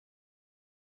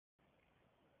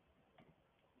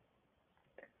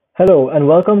Hello and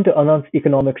welcome to Anand's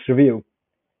Economics Review.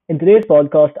 In today's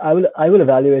podcast, I will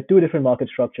evaluate two different market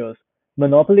structures,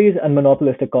 monopolies and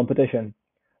monopolistic competition.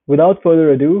 Without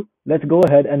further ado, let's go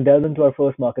ahead and delve into our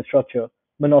first market structure,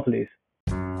 monopolies.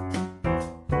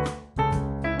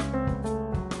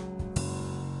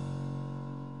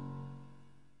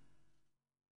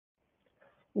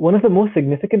 One of the most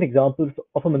significant examples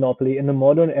of a monopoly in the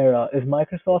modern era is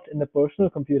Microsoft in the personal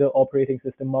computer operating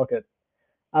system market.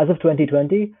 As of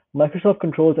 2020, Microsoft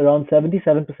controls around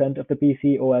 77% of the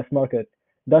PC OS market,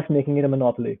 thus making it a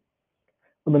monopoly.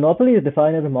 A monopoly is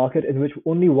defined as a market in which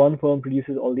only one firm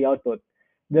produces all the output.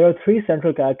 There are three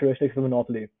central characteristics of a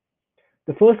monopoly.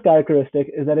 The first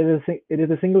characteristic is that it is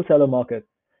a single seller market,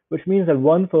 which means that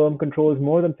one firm controls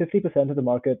more than 50% of the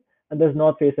market and does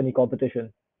not face any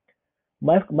competition.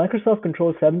 Microsoft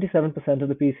controls 77% of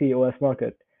the PC OS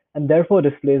market and therefore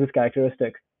displays this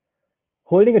characteristic.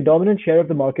 Holding a dominant share of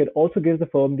the market also gives the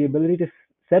firm the ability to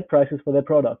set prices for their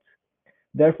products.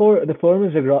 Therefore, the firm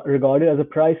is regarded as a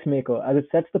price maker as it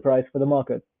sets the price for the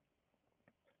market.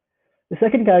 The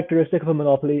second characteristic of a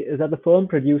monopoly is that the firm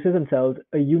produces and sells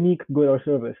a unique good or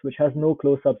service which has no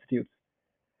close substitutes.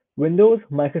 Windows,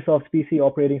 Microsoft's PC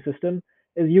operating system,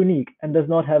 is unique and does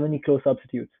not have any close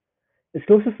substitutes. Its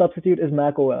closest substitute is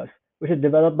Mac OS, which is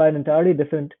developed on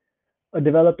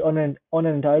an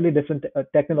entirely different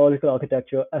technological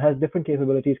architecture and has different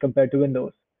capabilities compared to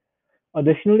Windows.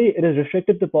 Additionally, it is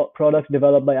restricted to products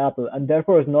developed by Apple and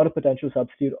therefore is not a potential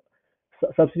substitute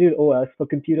OS for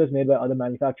computers made by other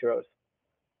manufacturers.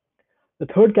 The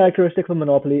third characteristic of a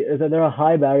monopoly is that there are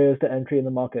high barriers to entry in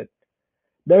the market.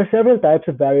 There are several types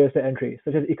of barriers to entry,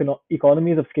 such as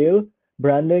economies of scale,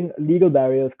 branding, legal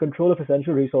barriers, control of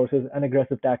essential resources, and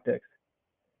aggressive tactics.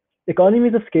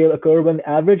 Economies of scale occur when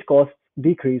average costs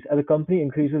decrease as a company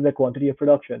increases their quantity of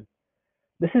production.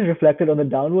 This is reflected on the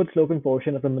downward sloping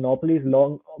portion of the monopoly's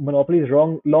long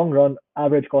run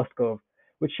average cost curve,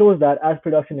 which shows that as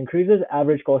production increases,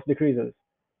 average cost decreases.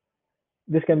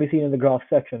 This can be seen in the graph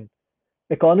section.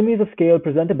 Economies of scale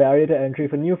present a barrier to entry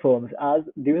for new firms as,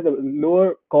 due to the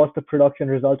lower cost of production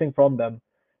resulting from them,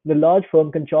 the large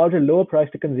firm can charge a lower price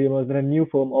to consumers than a new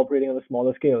firm operating on a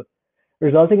smaller scale,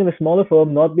 resulting in the smaller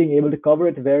firm not being able to cover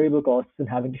its variable costs and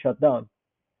having to shut down.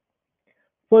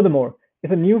 Furthermore,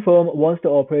 if a new firm wants to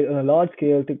operate on a large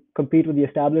scale to compete with the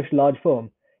established large firm,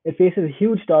 it faces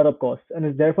huge startup costs and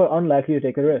is therefore unlikely to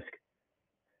take a risk.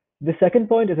 This second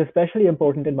point is especially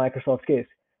important in Microsoft's case,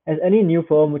 as any new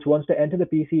firm which wants to enter the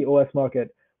PC OS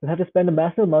market will have to spend a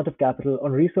massive amount of capital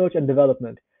on research and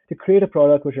development to create a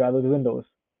product which rivals Windows.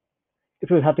 It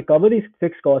will have to cover these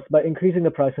fixed costs by increasing the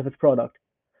price of its product.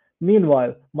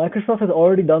 Meanwhile, Microsoft has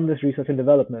already done this research and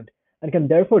development and can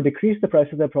therefore decrease the price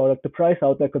of their product to price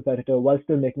out their competitor while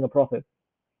still making a profit.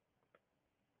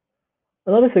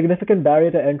 Another significant barrier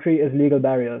to entry is legal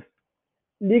barriers.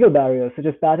 Legal barriers such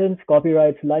as patents,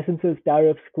 copyrights, licenses,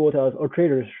 tariffs, quotas, or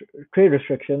trade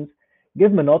restrictions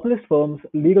give monopolist firms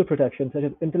legal protections such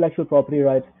as intellectual property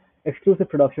rights, exclusive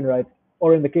production rights,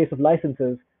 or in the case of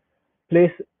licenses,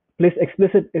 place, place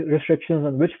explicit restrictions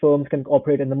on which firms can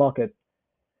operate in the market.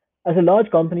 As a large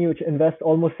company which invests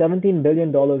almost $17 billion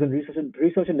in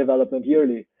research and development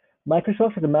yearly,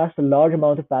 Microsoft has amassed a large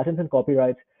amount of patents and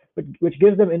copyrights, which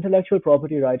gives them intellectual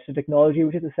property rights to technology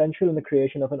which is essential in the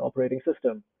creation of an operating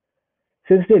system.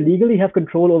 Since they legally have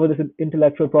control over this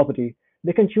intellectual property,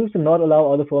 they can choose to not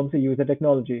allow other firms to use the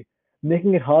technology,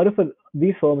 making it harder for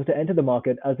these firms to enter the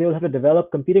market as they will have to develop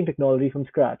competing technology from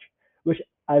scratch, which,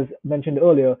 as mentioned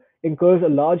earlier, incurs a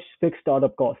large fixed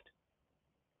startup cost.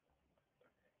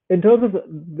 In terms of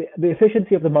the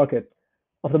efficiency of the market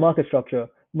structure,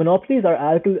 monopolies are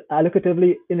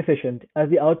allocatively inefficient as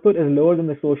the output is lower than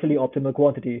the socially optimal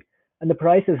quantity and the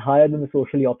price is higher than the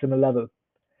socially optimal level.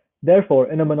 Therefore,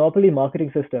 in a monopoly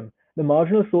marketing system, the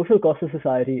marginal social cost of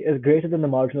society is greater than the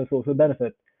marginal social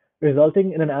benefit,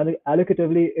 resulting in an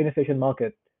allocatively inefficient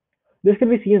market. This can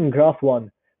be seen in graph 1,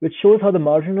 which shows how the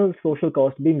marginal social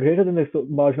cost being greater than the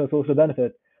marginal social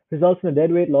benefit results in a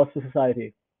deadweight loss to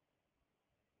society,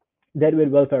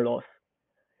 deadweight welfare loss.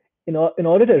 In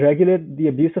order to regulate the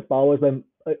abuse of power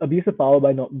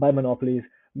by monopolies,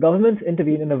 governments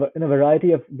intervene in a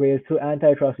variety of ways through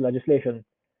antitrust legislation.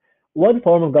 One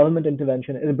form of government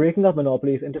intervention is breaking up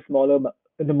monopolies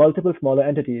into multiple smaller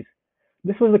entities.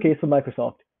 This was the case for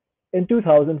Microsoft. In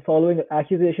 2000, following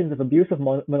accusations of abuse of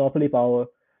monopoly power,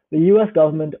 the US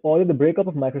government ordered the breakup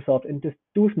of Microsoft into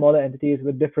two smaller entities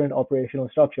with different operational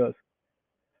structures.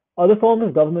 Other forms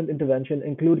of government intervention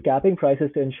include capping prices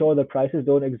to ensure that prices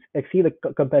don't exceed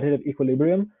a competitive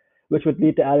equilibrium, which would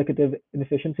lead to allocative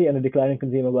inefficiency and a decline in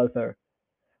consumer welfare.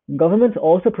 Governments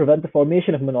also prevent the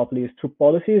formation of monopolies through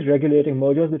policies regulating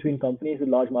mergers between companies with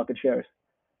large market shares.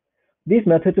 These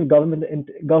methods of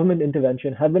government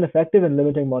intervention have been effective in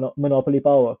limiting monopoly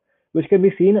power, which can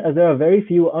be seen as there are very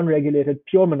few unregulated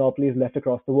pure monopolies left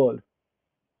across the world.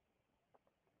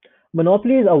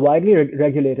 Monopolies are widely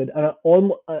regulated and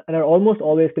are almost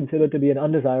always considered to be an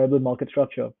undesirable market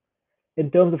structure.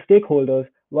 In terms of stakeholders,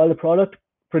 while the product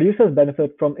producers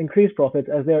benefit from increased profits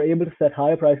as they are able to set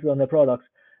higher prices on their products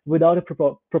without a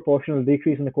proportional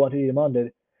decrease in the quantity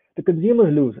demanded, the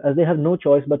consumers lose as they have no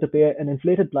choice but to pay an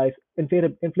inflated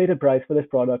price for this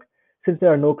product since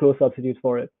there are no close substitutes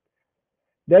for it.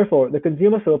 Therefore, the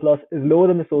consumer surplus is lower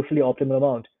than the socially optimal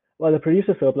amount, while the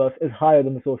producer surplus is higher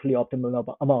than the socially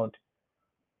optimal amount.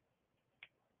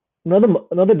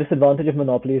 Another disadvantage of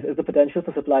monopolies is the potential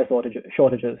for supply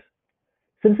shortages.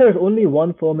 Since there is only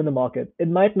one firm in the market, it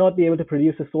might not be able to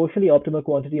produce a socially optimal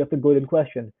quantity of the good in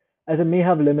question, as it may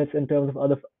have limits in terms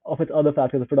of its other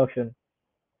factors of production.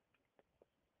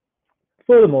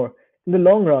 Furthermore, in the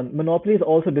long run, monopolies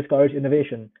also discourage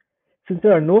innovation. Since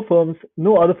there are no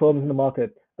other firms in the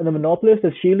market, and the monopolist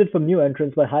is shielded from new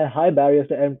entrants by high barriers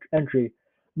to entry,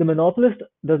 the monopolist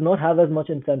does not have as much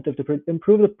incentive to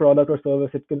improve the product or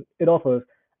service it offers,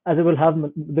 as it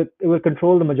will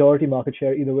control the majority market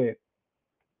share either way.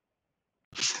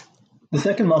 The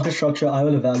second market structure I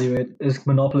will evaluate is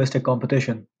monopolistic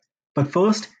competition. But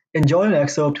first, enjoy an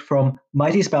excerpt from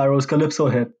Mighty Sparrow's Calypso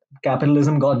hit,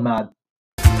 Capitalism Gone Mad.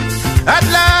 At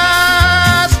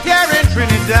last, here in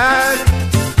Trinidad,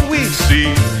 we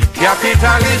see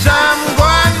capitalism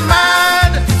gone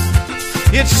mad.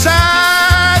 It's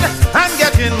sad and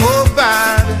getting more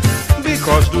bad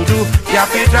because doo-doo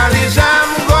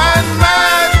capitalism gone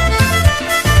mad.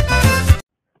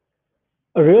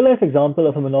 A real-life example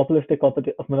of monopolistic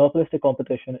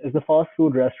competition is the fast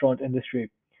food restaurant industry,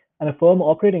 and a firm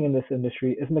operating in this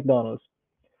industry is McDonald's.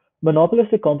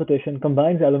 Monopolistic competition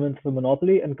combines elements of a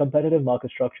monopoly and competitive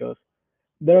market structures.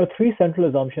 There are three central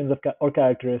assumptions or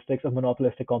characteristics of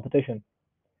monopolistic competition.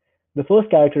 The first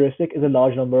characteristic is a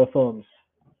large number of firms.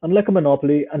 Unlike a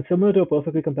monopoly and similar to a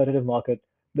perfectly competitive market,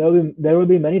 there will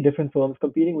be many different firms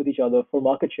competing with each other for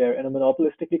market share in a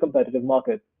monopolistically competitive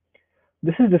market.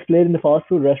 This is displayed in the fast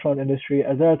food restaurant industry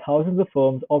as there are thousands of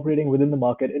firms operating within the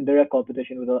market in direct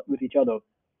competition with each other.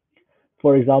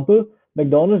 For example,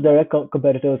 McDonald's direct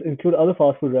competitors include other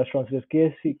fast food restaurants such as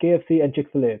KFC and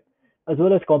Chick-fil-A, as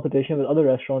well as competition with other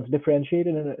restaurants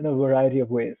differentiated in a variety of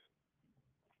ways.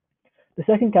 The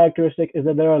second characteristic is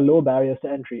that there are low barriers to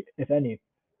entry, if any.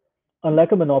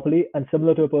 Unlike a monopoly and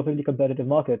similar to a perfectly competitive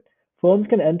market, firms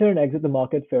can enter and exit the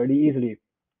market fairly easily.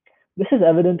 This is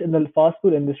evident in the fast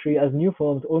food industry as new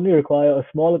firms only require a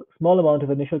small amount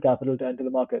of initial capital to enter the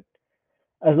market.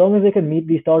 As long as they can meet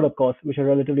these startup costs, which are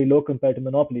relatively low compared to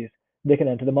monopolies, they can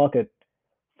enter the market.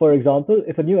 For example,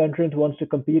 if a new entrant wants to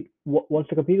compete with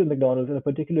McDonald's in a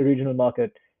particular regional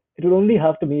market, it would only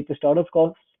have to meet the startup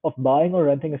costs of buying or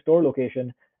renting a store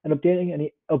location and obtaining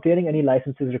any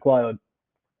licenses required.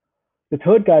 The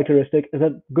third characteristic is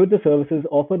that goods or services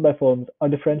offered by firms are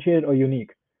differentiated or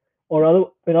unique,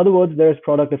 in other words, there is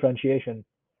product differentiation.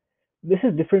 This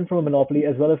is different from a monopoly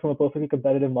as well as from a perfectly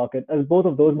competitive market, as both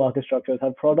of those market structures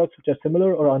have products which are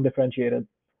similar or undifferentiated.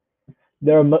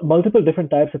 There are multiple different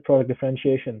types of product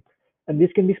differentiation, and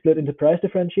these can be split into price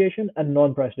differentiation and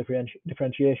non-price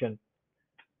differentiation.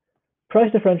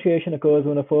 Price differentiation occurs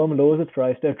when a firm lowers its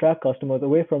price to attract customers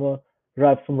away from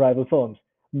rival firms,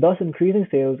 thus increasing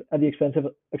sales at the expense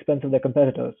of their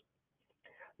competitors.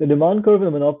 The demand curve in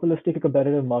a monopolistic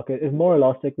competitive market is more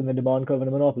elastic than the demand curve in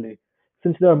a monopoly,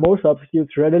 since there are more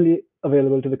substitutes readily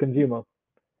available to the consumer.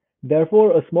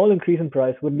 Therefore, a small increase in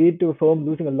price would lead to a firm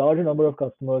losing a larger number of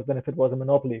customers than if it was a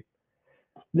monopoly.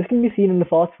 This can be seen in the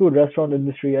fast food restaurant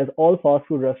industry as all fast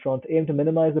food restaurants aim to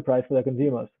minimize the price for their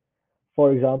consumers.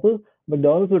 For example,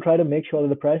 McDonald's will try to make sure that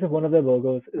the price of one of their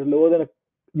burgers is lower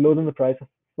than the price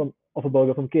of a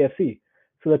burger from KFC,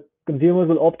 so that consumers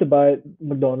will opt to buy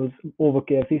McDonald's over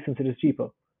KFC since it is cheaper.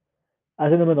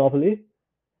 As in a monopoly,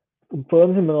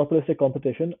 firms in monopolistic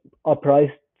competition are price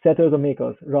setters or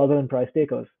makers rather than price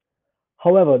takers.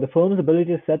 However, the firm's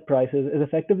ability to set prices is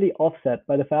effectively offset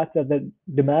by the fact that the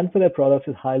demand for their products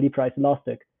is highly price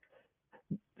elastic.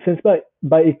 Since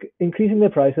by increasing their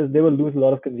prices, they will lose a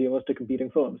lot of consumers to competing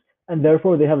firms, and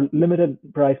therefore they have limited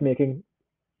price making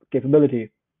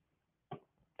capability.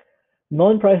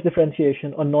 Non-price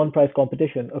differentiation or non-price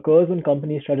competition occurs when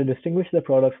companies try to distinguish their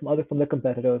products from their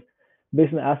competitors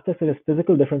based on aspects such as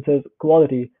physical differences,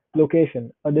 quality,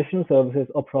 location, additional services,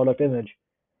 or product image.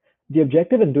 The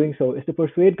objective in doing so is to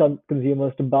persuade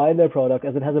consumers to buy their product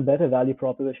as it has a better value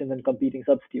proposition than competing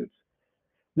substitutes.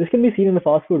 This can be seen in the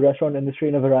fast food restaurant industry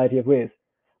in a variety of ways.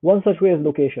 One such way is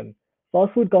location.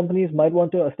 Fast food companies might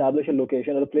want to establish a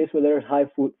location at a place where there is high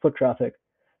foot traffic,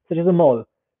 such as a mall,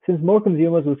 since more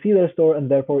consumers will see their store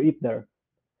and therefore eat there.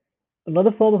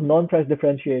 Another form of non-price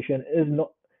differentiation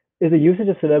is the usage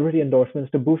of celebrity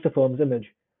endorsements to boost a firm's image.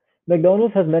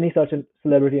 McDonald's has many such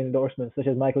celebrity endorsements, such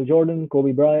as Michael Jordan,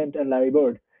 Kobe Bryant, and Larry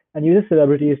Bird, and uses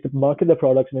celebrities to market their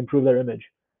products and improve their image.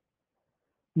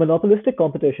 Monopolistic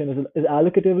competition is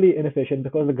allocatively inefficient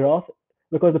because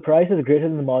the price is greater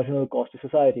than the marginal cost to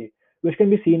society, which can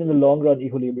be seen in the long-run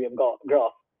equilibrium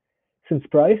graph. Since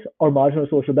price, or marginal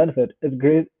social benefit, is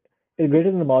greater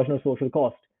than the marginal social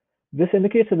cost, this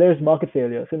indicates that there is market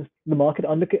failure, since the market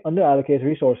underallocates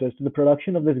resources to the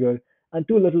production of this good and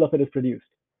too little of it is produced.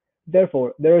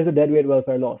 Therefore, there is a deadweight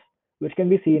welfare loss, which can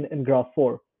be seen in graph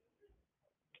 4.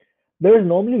 There is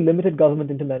normally limited government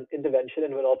intervention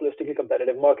in monopolistically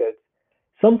competitive markets.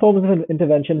 Some forms of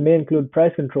intervention may include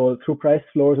price control through price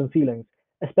floors and ceilings,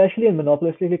 especially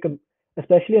in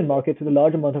especially in markets with a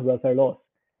large amount of welfare loss.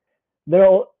 There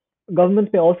are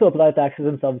Governments may also apply taxes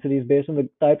and subsidies based on the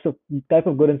type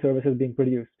of good and services being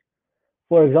produced.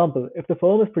 For example, if the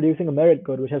firm is producing a merit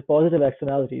good which has positive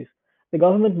externalities, the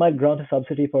government might grant a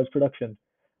subsidy for its production,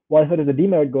 while if it is a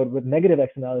demerit good with negative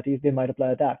externalities, they might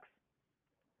apply a tax.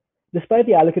 Despite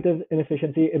the allocative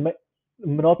inefficiency,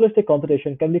 monopolistic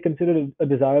competition can be considered a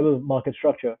desirable market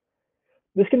structure.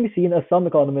 This can be seen as some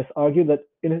economists argue that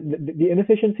the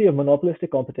inefficiency of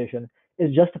monopolistic competition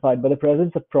is justified by the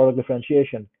presence of product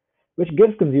differentiation, which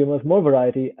gives consumers more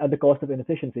variety at the cost of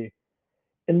inefficiency.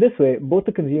 In this way, both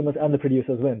the consumers and the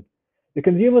producers win. The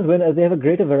consumers win as they have a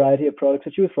greater variety of products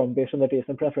to choose from based on their tastes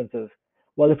and preferences,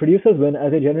 while the producers win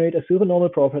as they generate a supernormal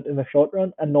profit in the short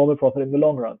run and normal profit in the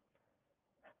long run.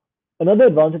 Another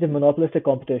advantage of monopolistic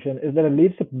competition is that it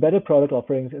leads to better product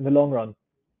offerings in the long run.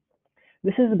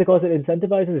 This is because it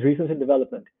incentivizes research and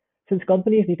development, since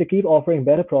companies need to keep offering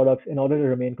better products in order to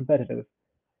remain competitive.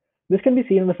 This can be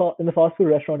seen in the fast food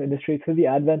restaurant industry through the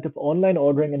advent of online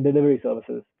ordering and delivery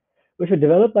services, which were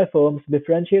developed by firms to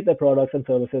differentiate their products and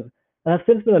services and have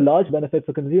since been a large benefit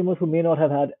for consumers who may not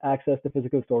have had access to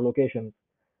physical store locations.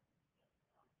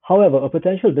 However, a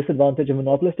potential disadvantage of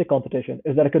monopolistic competition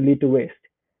is that it could lead to waste.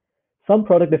 Some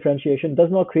product differentiation does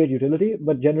not create utility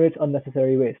but generates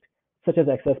unnecessary waste, such as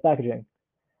excess packaging.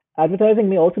 Advertising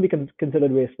may also be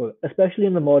considered wasteful, especially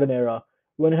in the modern era,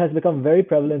 when it has become very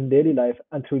prevalent in daily life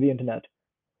and through the internet.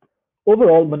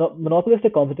 Overall,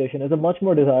 monopolistic competition is a much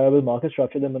more desirable market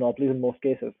structure than monopolies in most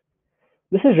cases.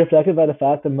 This is reflected by the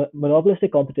fact that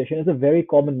monopolistic competition is a very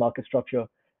common market structure,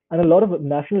 and a lot of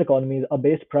national economies are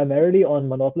based primarily on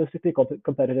monopolistically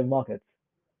competitive markets.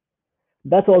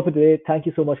 That's all for today. Thank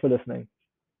you so much for listening.